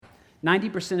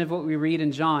90% of what we read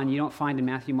in John, you don't find in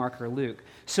Matthew, Mark, or Luke.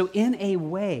 So in a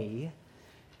way,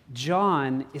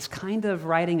 John is kind of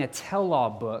writing a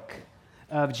tell-all book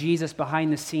of Jesus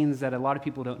behind the scenes that a lot of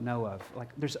people don't know of. Like,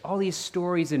 there's all these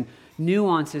stories and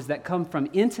nuances that come from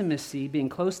intimacy, being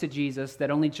close to Jesus,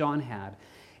 that only John had.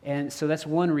 And so that's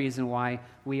one reason why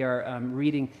we are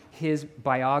reading his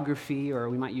biography, or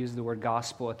we might use the word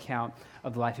gospel account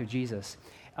of the life of Jesus.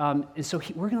 And so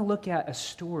we're going to look at a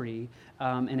story,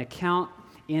 an account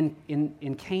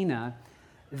in Cana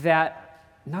that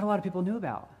not a lot of people knew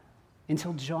about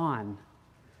until John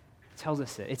tells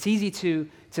us it. It's easy to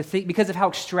think, because of how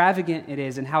extravagant it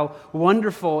is and how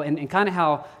wonderful and kind of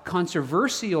how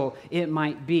controversial it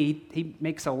might be. He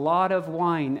makes a lot of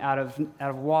wine out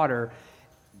of water,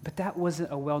 but that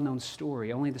wasn't a well-known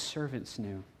story. Only the servants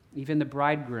knew. Even the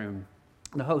bridegroom,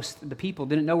 the host, the people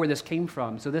didn't know where this came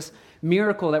from. So this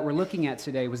miracle that we're looking at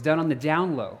today was done on the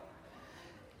down low.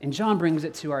 And John brings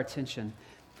it to our attention.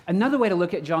 Another way to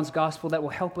look at John's gospel that will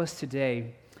help us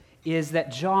today is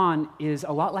that John is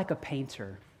a lot like a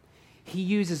painter. He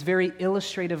uses very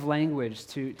illustrative language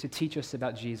to teach us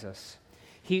about Jesus.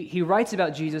 He writes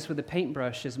about Jesus with a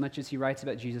paintbrush as much as he writes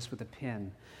about Jesus with a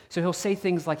pen. So he'll say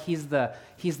things like he's the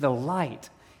light,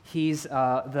 he's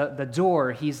the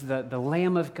door, he's the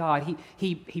Lamb of God.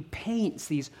 He paints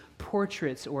these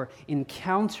portraits or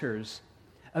encounters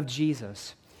of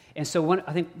Jesus. And so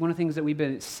I think one of the things that we've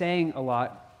been saying a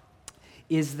lot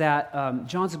is that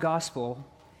John's gospel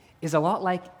is a lot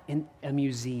like a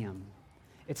museum.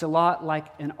 It's a lot like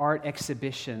an art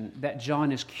exhibition that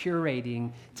John is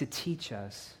curating to teach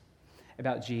us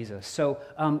about Jesus. So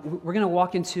we're going to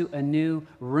walk into a new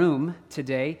room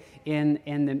today in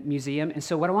the museum. And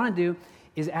so what I want to do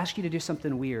is ask you to do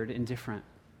something weird and different.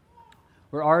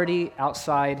 We're already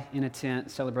outside in a tent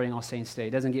celebrating All Saints Day.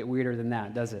 It doesn't get weirder than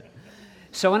that, does it?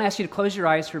 So I want to ask you to close your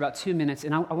eyes for about 2 minutes,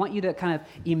 and I want you to kind of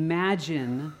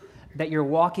imagine that you're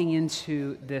walking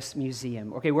into this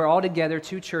museum. Okay, we're all together,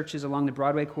 2 churches along the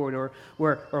Broadway corridor.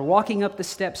 We're walking up the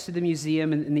steps to the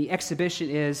museum, and the exhibition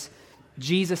is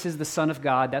Jesus is the Son of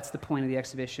God. That's the point of the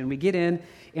exhibition. We get in,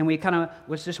 and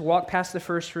let's just walk past the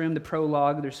first room, the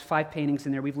prologue. There's 5 paintings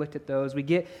in there. We've looked at those. We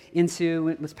get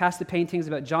into, let's pass the paintings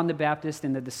about John the Baptist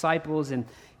and the disciples and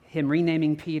him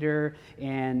renaming Peter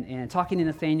and talking to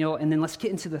Nathaniel, and then let's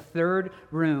get into the 3rd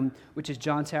room, which is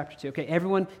John chapter 2. Okay,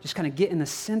 everyone just kind of get in the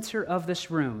center of this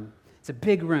room. It's a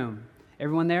big room.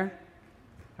 Everyone there?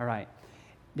 All right.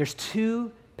 There's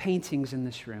 2 paintings in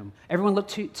this room. Everyone look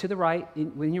to the right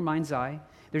in your mind's eye.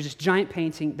 There's this giant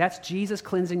painting. That's Jesus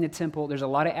cleansing the temple. There's a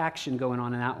lot of action going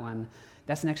on in that one.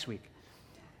 That's next week.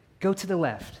 Go to the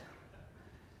left.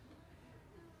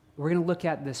 We're going to look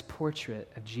at this portrait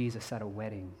of Jesus at a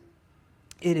wedding.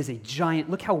 It is a giant,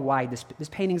 look how wide, this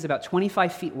painting is about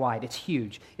 25 feet wide. It's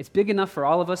huge. It's big enough for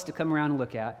all of us to come around and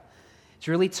look at. It's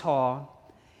really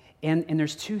tall. And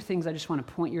there's 2 things I just want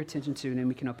to point your attention to, and then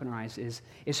we can open our eyes,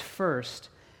 is first,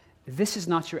 this is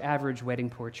not your average wedding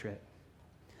portrait.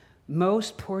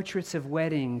 Most portraits of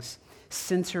weddings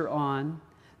center on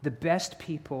the best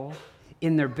people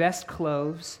in their best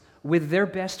clothes, with their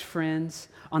best friends,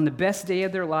 on the best day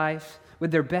of their life, with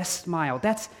their best smile.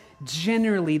 That's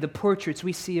generally the portraits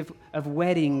we see of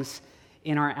weddings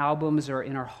in our albums or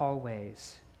in our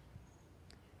hallways.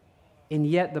 And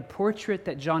yet the portrait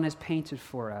that John has painted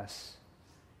for us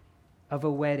of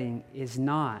a wedding is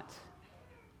not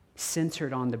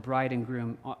centered on the bride and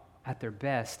groom at their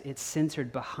best. It's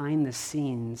centered behind the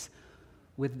scenes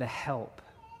with the help,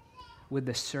 with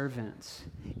the servants,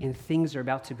 and things are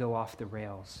about to go off the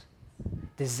rails.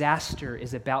 Disaster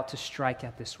is about to strike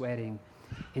at this wedding,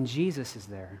 and Jesus is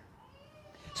there.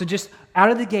 So just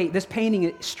out of the gate, this painting,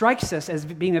 it strikes us as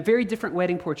being a very different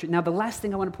wedding portrait. Now, the last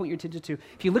thing I want to point your attention to,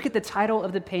 if you look at the title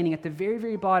of the painting, at the very,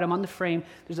 very bottom on the frame,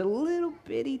 there's a little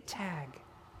bitty tag.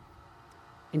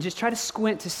 And just try to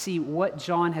squint to see what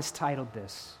John has titled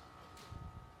this.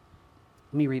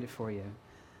 Let me read it for you.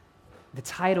 The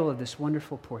title of this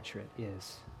wonderful portrait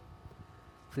is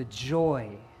The Joy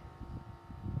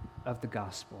of the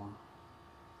Gospel.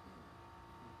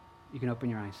 You can open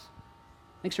your eyes.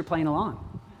 Thanks for playing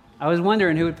along. I was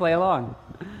wondering who would play along.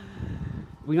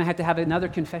 We might have to have another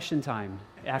confession time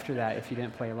after that if you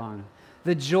didn't play along.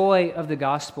 The joy of the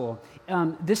gospel.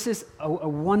 This is a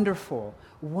wonderful,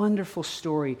 wonderful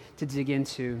story to dig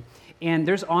into. And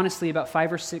there's honestly about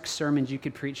 5 or 6 sermons you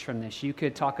could preach from this. You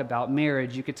could talk about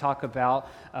marriage. You could talk about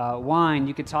wine.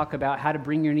 You could talk about how to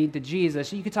bring your need to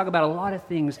Jesus. You could talk about a lot of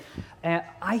things.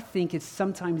 I think it's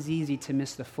sometimes easy to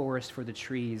miss the forest for the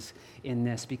trees in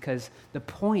this, because the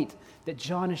point that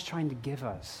John is trying to give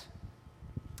us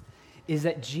is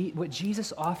that what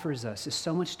Jesus offers us is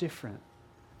so much different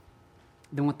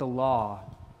than what the law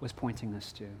was pointing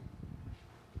us to.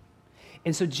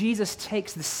 And so Jesus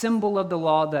takes the symbol of the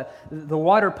law, the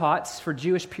water pots for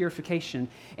Jewish purification,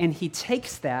 and he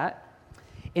takes that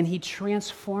and he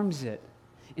transforms it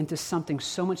into something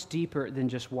so much deeper than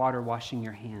just water washing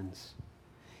your hands.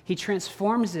 He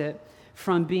transforms it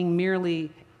from being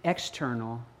merely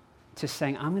external to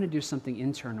saying, I'm going to do something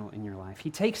internal in your life. He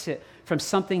takes it from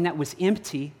something that was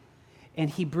empty and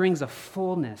he brings a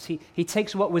fullness. He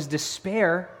takes what was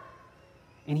despair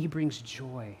and he brings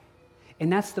joy.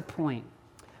 And that's the point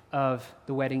of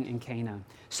the wedding in Cana.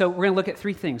 So we're going to look at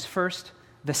three things. First,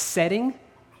 the setting.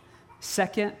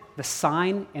 Second, the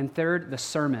sign. And third, the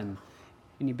sermon.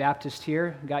 Any Baptist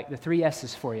here? Got the three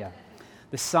S's for you.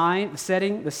 The sign, the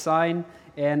setting, the sign,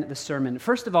 and the sermon.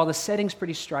 First of all, the setting's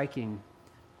pretty striking.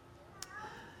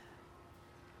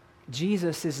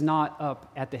 Jesus is not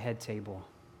up at the head table.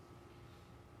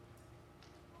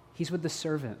 He's with the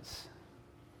servants.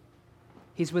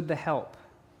 He's with the help.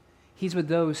 He's with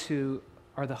those who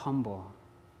are the humble,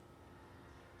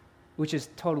 which is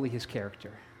totally his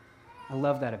character. I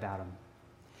love that about him.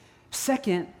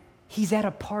 Second, he's at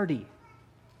a party.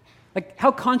 Like,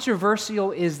 how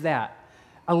controversial is that?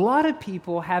 A lot of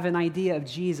people have an idea of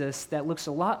Jesus that looks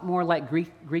a lot more like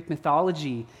Greek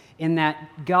mythology, in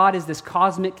that God is this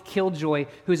cosmic killjoy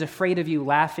who's afraid of you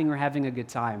laughing or having a good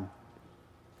time.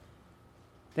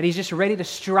 That he's just ready to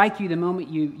strike you the moment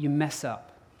you mess up.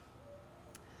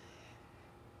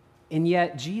 And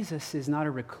yet, Jesus is not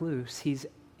a recluse.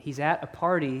 He's at a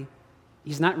party.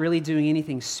 He's not really doing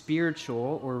anything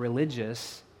spiritual or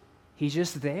religious. He's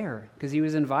just there because he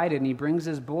was invited, and he brings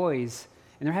his boys,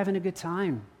 and they're having a good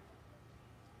time.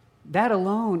 That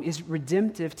alone is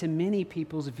redemptive to many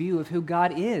people's view of who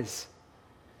God is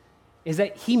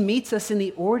that he meets us in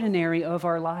the ordinary of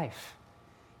our life.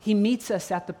 He meets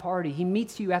us at the party. He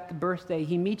meets you at the birthday.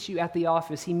 He meets you at the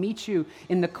office. He meets you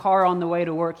in the car on the way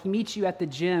to work. He meets you at the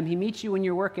gym. He meets you when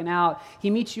you're working out.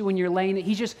 He meets you when you're laying it.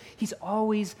 He's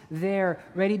always there,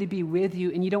 ready to be with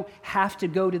you, and you don't have to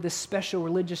go to this special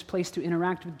religious place to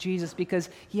interact with Jesus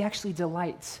because he actually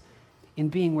delights in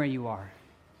being where you are.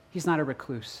 He's not a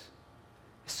recluse.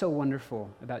 It's so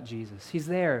wonderful about Jesus. He's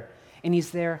there, and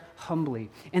he's there humbly.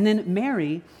 And then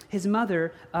Mary, his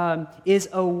mother, is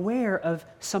aware of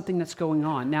something that's going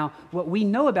on. Now, what we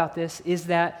know about this is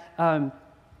that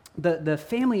the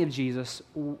family of Jesus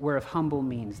were of humble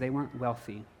means. They weren't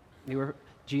wealthy.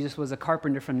 Jesus was a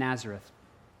carpenter from Nazareth.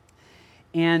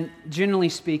 And generally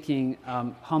speaking,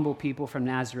 humble people from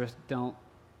Nazareth don't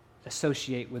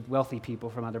associate with wealthy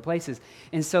people from other places.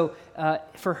 And so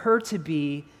for her to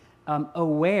be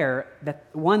aware that,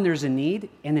 one, there's a need,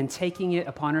 and then taking it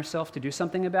upon herself to do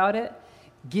something about it,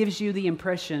 gives you the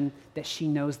impression that she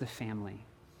knows the family.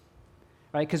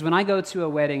 Right? Because when I go to a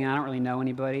wedding and I don't really know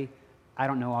anybody, I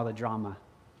don't know all the drama.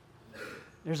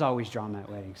 There's always drama at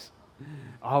weddings.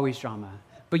 Always drama.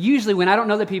 But usually when I don't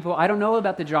know the people, I don't know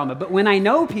about the drama. But when I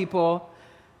know people,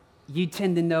 you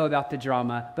tend to know about the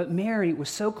drama. But Mary was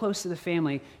so close to the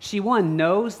family. She, one,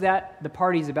 knows that the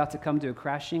party's about to come to a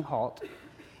crashing halt.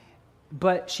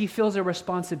 But she feels a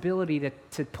responsibility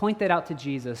to point that out to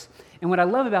Jesus. And what I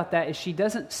love about that is she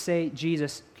doesn't say,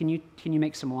 Jesus, can you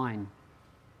make some wine?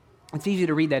 It's easy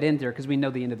to read that in there because we know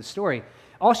the end of the story.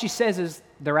 All she says is,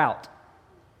 they're out.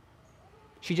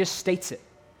 She just states it.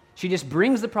 She just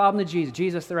brings the problem to Jesus.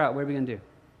 Jesus, they're out. What are we going to do?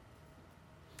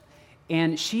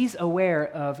 And she's aware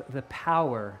of the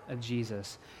power of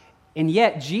Jesus. And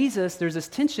yet, Jesus, there's this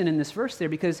tension in this verse there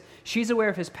because she's aware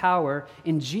of his power,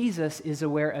 and Jesus is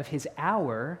aware of his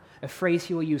hour, a phrase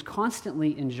he will use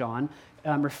constantly in John,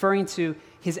 referring to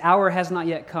his hour has not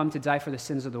yet come to die for the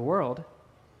sins of the world.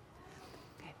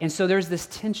 And so there's this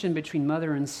tension between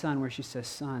mother and son where she says,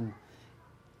 son,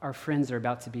 our friends are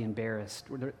about to be embarrassed.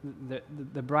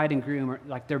 The bride and groom, are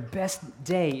like, their best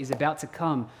day is about to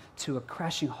come to a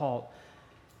crashing halt.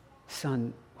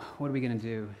 Son, what are we going to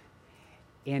do?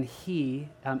 And he,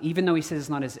 even though he says it's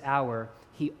not his hour,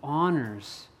 he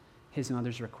honors his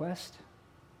mother's request.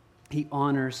 He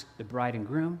honors the bride and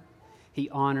groom. He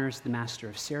honors the master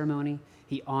of ceremony.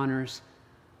 He honors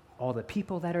all the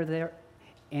people that are there.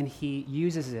 And he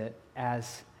uses it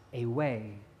as a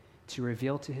way to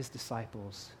reveal to his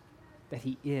disciples that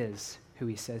he is who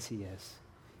he says he is.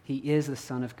 He is the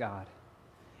Son of God.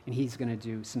 And he's going to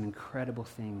do some incredible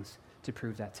things to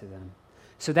prove that to them.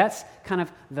 So that's kind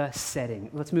of the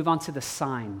setting. Let's move on to the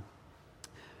sign.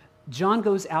 John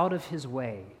goes out of his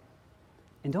way,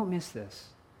 and don't miss this.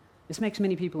 This makes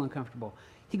many people uncomfortable.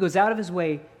 He goes out of his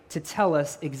way to tell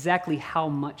us exactly how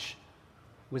much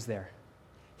was there.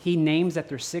 he names that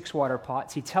there's 6 water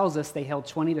pots. He tells us they held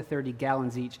 20 to 30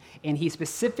 gallons each. And he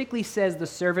specifically says the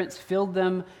servants filled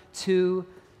them to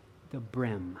the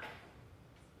brim.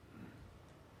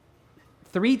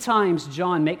 3 times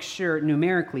John makes sure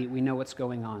numerically we know what's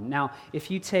going on. Now, if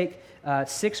you take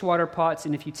 6 water pots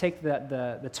and if you take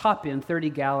the top end, 30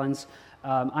 gallons,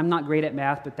 I'm not great at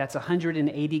math, but that's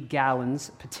 180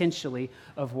 gallons potentially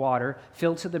of water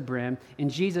filled to the brim, and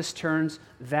Jesus turns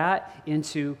that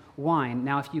into wine.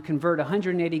 Now, if you convert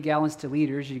 180 gallons to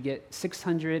liters, you get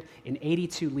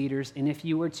 682 liters, and if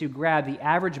you were to grab the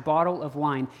average bottle of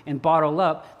wine and bottle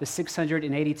up the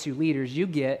 682 liters, you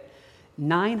get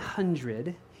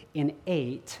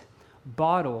 908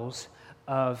 bottles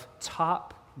of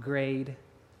top-grade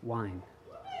wine.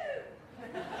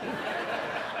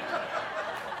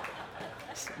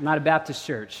 Not a Baptist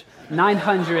church.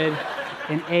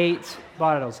 908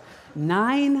 bottles.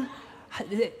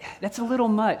 That's a little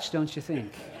much, don't you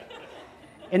think?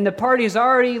 And the party's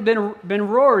already been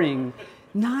roaring.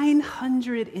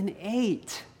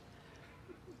 908.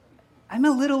 I'm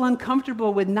a little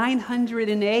uncomfortable with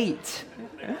 908.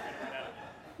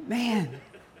 Man,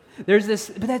 there's this,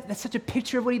 but that's such a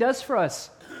picture of what he does for us.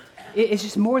 It's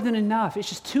just more than enough. It's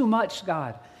just too much,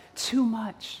 God. Too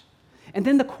much. And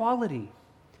then the quality.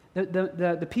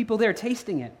 The people there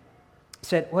tasting it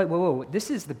said, whoa,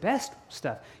 this is the best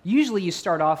stuff. Usually you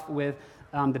start off with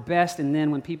the best, and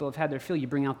then when people have had their fill, you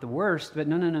bring out the worst. But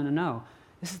no.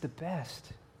 This is the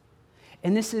best.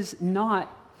 And this is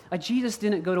not, Jesus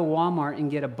didn't go to Walmart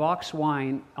and get a box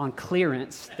wine on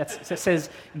clearance that says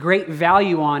great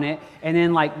value on it, and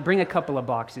then bring a couple of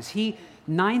boxes.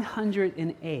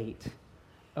 908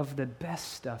 of the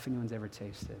best stuff anyone's ever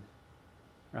tasted,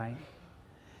 right?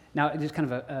 Now, just kind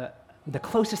of the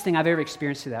closest thing I've ever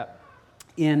experienced to that,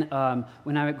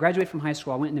 when I graduated from high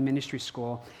school, I went into ministry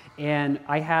school, and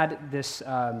I had this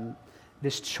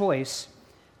choice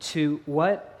to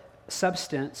what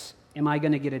substance am I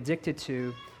going to get addicted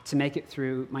to make it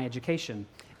through my education.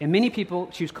 And many people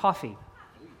choose coffee.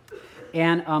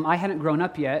 And I hadn't grown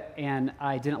up yet, and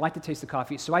I didn't like the taste of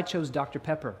coffee, so I chose Dr.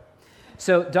 Pepper.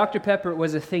 So Dr. Pepper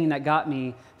was a thing that got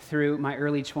me through my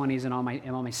early 20s and all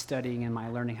my studying and my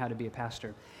learning how to be a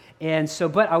pastor. And so,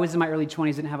 but I was in my early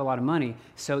 20s, didn't have a lot of money.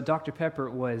 So Dr. Pepper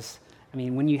was,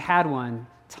 when you had one,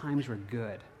 times were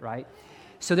good, right?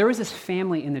 So there was this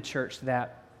family in the church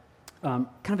that kind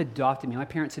of adopted me. My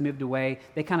parents had moved away.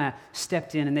 They kind of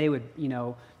stepped in, and they would,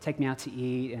 take me out to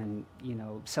eat and,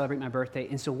 celebrate my birthday.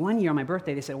 And so one year on my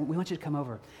birthday, they said, we want you to come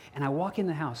over. And I walk in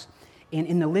the house, and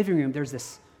in the living room, there's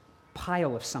this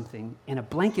pile of something and a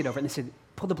blanket over it. And they said,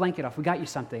 pull the blanket off. We got you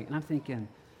something. And I'm thinking,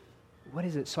 what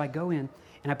is it? So I go in,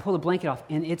 and I pull the blanket off,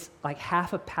 and it's like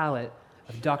half a pallet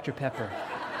of Dr. Pepper.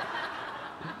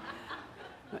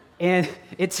 And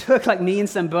it took me and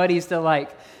some buddies to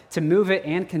move it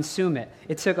and consume it.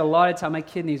 It took a lot of time. My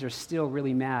kidneys are still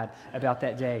really mad about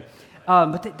that day.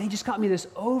 But they just got me this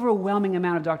overwhelming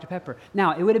amount of Dr. Pepper.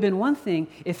 Now, it would have been one thing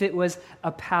if it was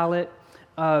a pallet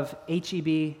of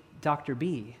H-E-B Dr.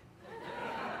 B.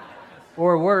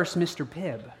 Or worse, Mr.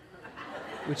 Pibb,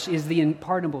 which is the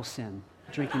unpardonable sin,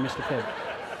 drinking Mr. Pibb.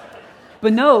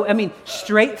 But no,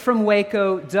 straight from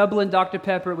Waco, Dublin Dr.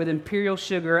 Pepper with imperial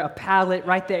sugar, a pallet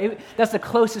right there. That's the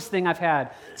closest thing I've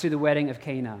had to the wedding of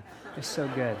Cana. It's so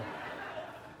good.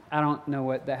 I don't know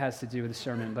what that has to do with the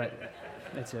sermon, but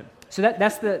that's it. So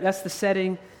that's the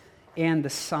setting and the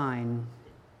sign.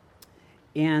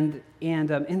 And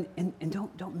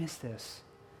don't miss this.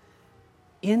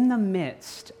 In the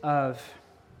midst of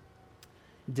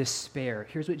despair,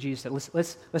 here's what Jesus said.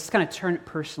 Let's kind of turn it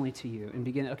personally to you and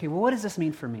begin. Okay, well, what does this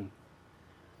mean for me?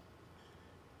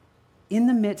 In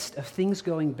the midst of things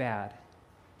going bad,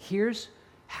 here's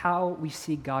how we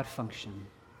see God function.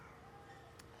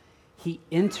 He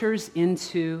enters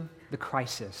into the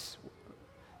crisis.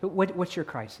 What's your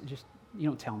crisis? Just, you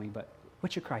don't tell me, but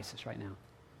what's your crisis right now?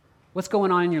 What's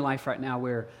going on in your life right now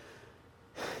where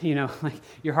your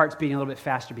heart's beating a little bit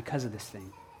faster because of this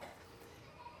thing?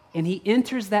 And he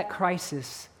enters that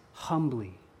crisis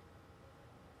humbly.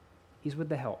 He's with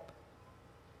the help.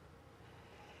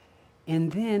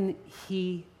 And then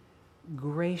he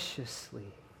graciously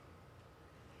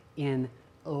and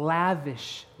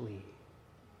lavishly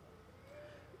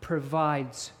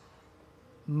provides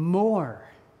more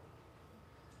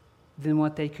than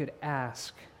what they could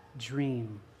ask,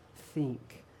 dream,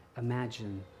 think,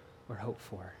 imagine, or hope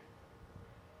for.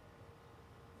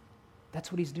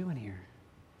 That's what he's doing here.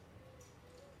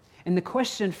 And the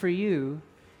question for you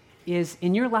is,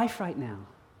 in your life right now,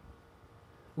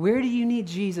 where do you need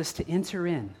Jesus to enter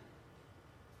in?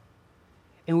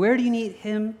 And where do you need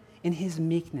him in his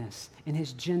meekness, in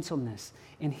his gentleness,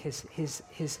 in his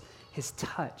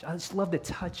touch. I just love the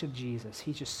touch of Jesus.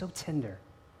 He's just so tender.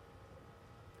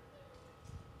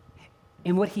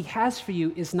 And what he has for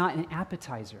you is not an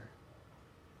appetizer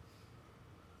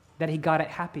that he got at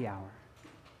happy hour.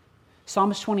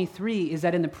 Psalms 23 is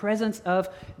that in the presence of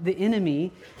the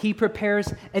enemy, he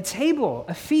prepares a table,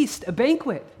 a feast, a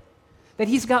banquet, that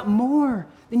he's got more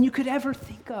than you could ever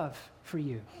think of for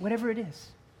you, whatever it is.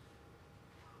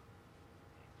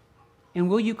 And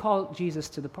will you call Jesus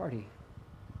to the party?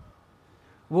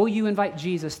 Will you invite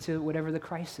Jesus to whatever the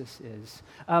crisis is?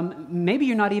 Maybe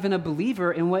you're not even a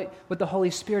believer, and what the Holy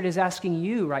Spirit is asking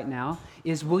you right now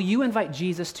is, will you invite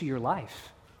Jesus to your life?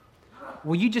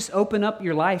 Will you just open up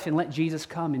your life and let Jesus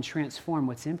come and transform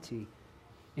what's empty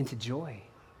into joy?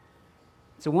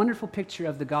 It's a wonderful picture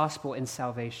of the gospel and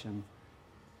salvation.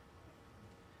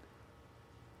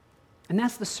 And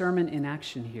that's the sermon in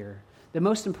action here. The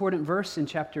most important verse in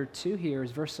chapter 2 here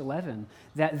is verse 11,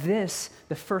 that this,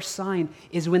 the first sign,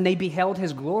 is when they beheld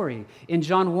his glory. In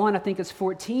John 1, I think it's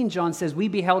 14, John says, we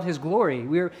beheld his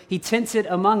glory. He tinted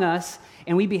among us,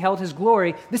 and we beheld his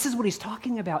glory. This is what he's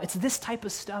talking about. It's this type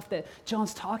of stuff that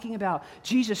John's talking about.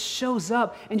 Jesus shows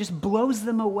up and just blows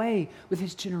them away with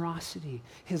his generosity,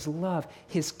 his love,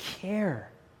 his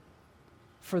care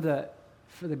for the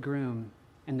groom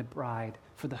and the bride,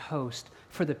 for the host,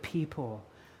 for the people.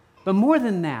 But more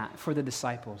than that, for the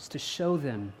disciples, to show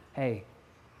them, hey,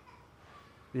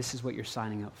 this is what you're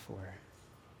signing up for.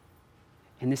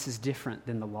 And this is different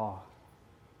than the law.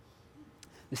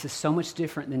 This is so much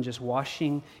different than just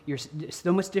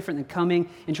so much different than coming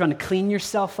and trying to clean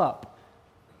yourself up.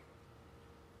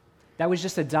 That was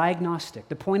just a diagnostic.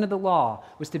 The point of the law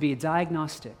was to be a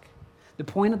diagnostic. The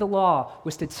point of the law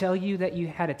was to tell you that you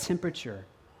had a temperature.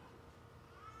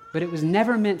 But it was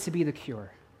never meant to be the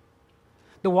cure.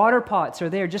 The water pots are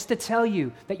there just to tell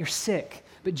you that you're sick,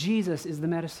 but Jesus is the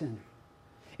medicine.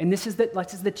 And this is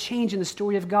the change in the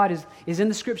story of God is in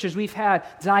the scriptures. We've had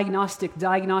diagnostic,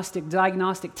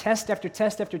 test after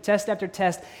test after test after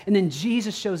test, and then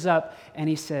Jesus shows up and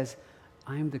he says,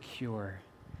 I am the cure,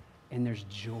 and there's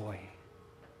joy.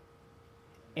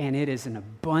 And it is an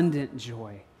abundant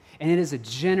joy, and it is a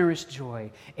generous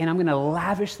joy, and I'm going to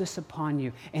lavish this upon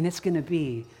you, and it's going to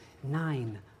be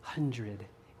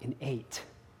 908.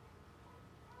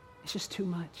 It's just too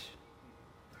much.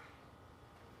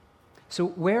 So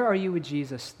where are you with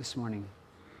Jesus this morning?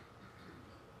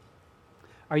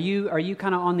 Are you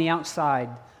kind of on the outside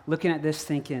looking at this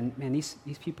thinking, man, these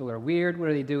people are weird. What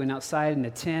are they doing outside in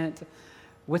the tent?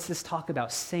 What's this talk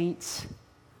about saints?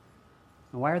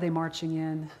 Why are they marching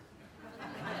in?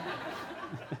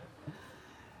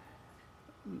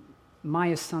 My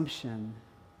assumption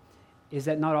is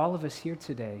that not all of us here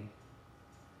today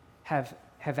have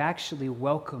actually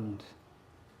welcomed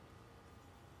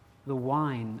the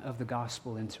wine of the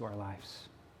gospel into our lives.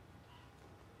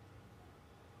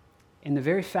 And the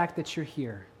very fact that you're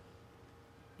here,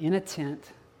 in a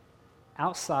tent,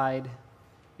 outside,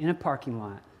 in a parking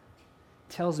lot,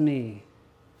 tells me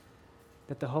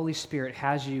that the Holy Spirit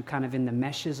has you kind of in the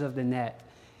meshes of the net,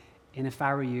 and if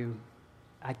I were you,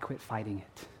 I'd quit fighting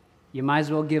it. You might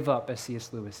as well give up, as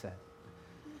C.S. Lewis said.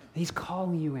 He's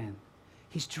calling you in.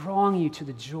 He's drawing you to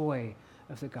the joy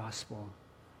of the gospel.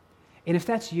 And if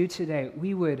that's you today,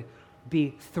 we would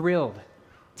be thrilled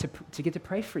to get to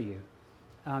pray for you.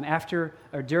 After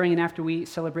or during and after we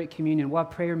celebrate communion, we'll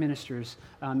have prayer ministers,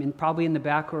 and probably in the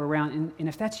back or around. And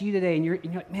if that's you today and you're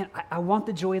like, man, I want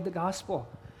the joy of the gospel.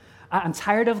 I'm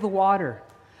tired of the water.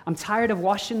 I'm tired of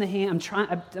washing the hand.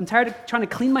 I'm tired of trying to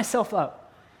clean myself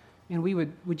up. And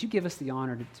would you give us the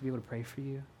honor to be able to pray for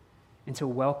you and to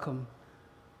welcome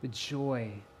the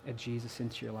joy of Jesus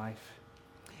into your life?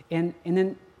 And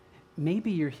then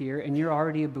maybe you're here and you're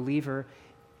already a believer.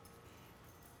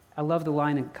 I love the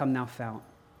line in Come Thou Fount.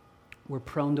 We're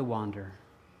prone to wander.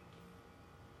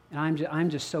 And I'm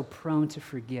just so prone to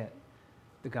forget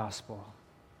the gospel.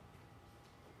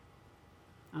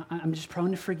 I'm just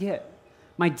prone to forget.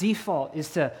 My default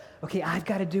is to, okay, I've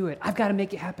got to do it. I've got to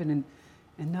make it happen.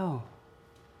 And no,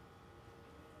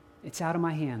 it's out of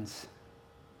my hands.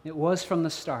 It was from the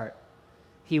start.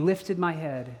 He lifted my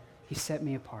head. He set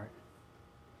me apart.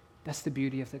 That's the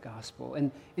beauty of the gospel.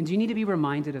 And do you need to be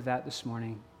reminded of that this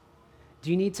morning?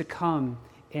 Do you need to come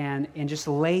and just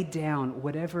lay down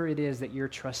whatever it is that you're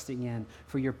trusting in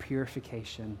for your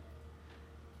purification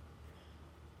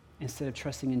instead of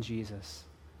trusting in Jesus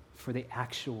for the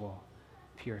actual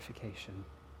purification?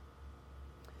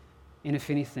 And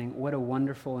if anything, what a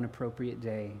wonderful and appropriate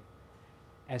day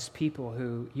as people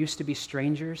who used to be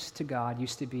strangers to God,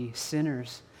 used to be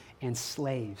sinners and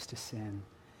slaves to sin,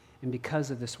 And because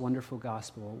of this wonderful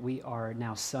gospel, we are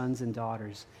now sons and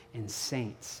daughters and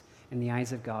saints in the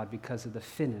eyes of God because of the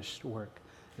finished work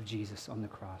of Jesus on the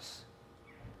cross.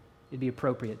 It'd be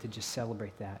appropriate to just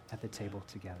celebrate that at the table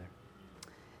together.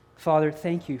 Father,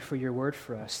 thank you for your word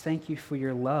for us. Thank you for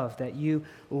your love, that you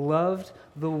loved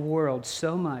the world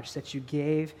so much that you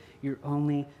gave your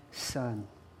only Son.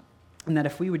 And that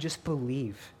if we would just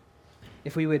believe,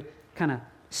 if we would kind of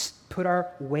put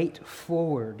our weight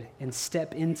forward and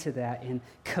step into that and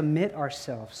commit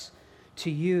ourselves to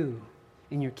you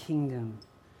in your kingdom,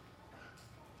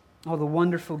 all the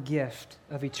wonderful gift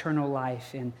of eternal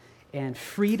life and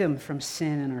freedom from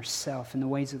sin and ourself and the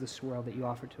ways of this world that you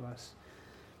offer to us.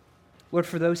 Lord,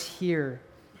 for those here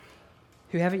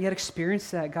who haven't yet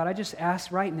experienced that, God, I just ask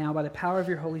right now by the power of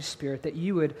your Holy Spirit that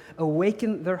you would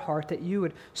awaken their heart, that you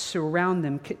would surround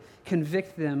them,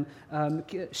 convict them,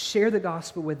 share the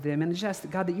gospel with them, and just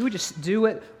ask, God, that you would just do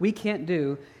what we can't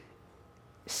do.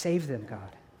 Save them,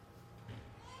 God.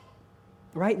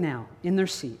 Right now, in their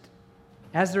seat,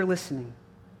 as they're listening,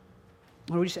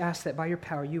 Lord, we just ask that by your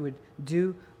power you would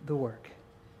do the work.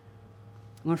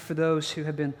 Lord, for those who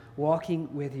have been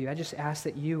walking with you, I just ask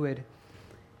that you would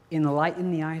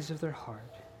enlighten the eyes of their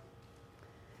heart,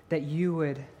 that you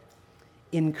would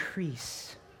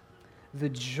increase the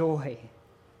joy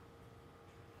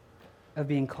of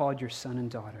being called your son and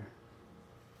daughter.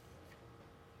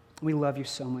 We love you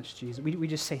so much, Jesus. We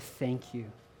just say thank you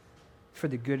for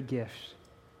the good gift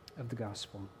of the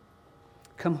gospel.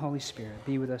 Come, Holy Spirit,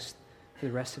 be with us for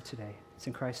the rest of today. It's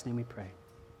in Christ's name we pray.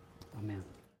 Amen.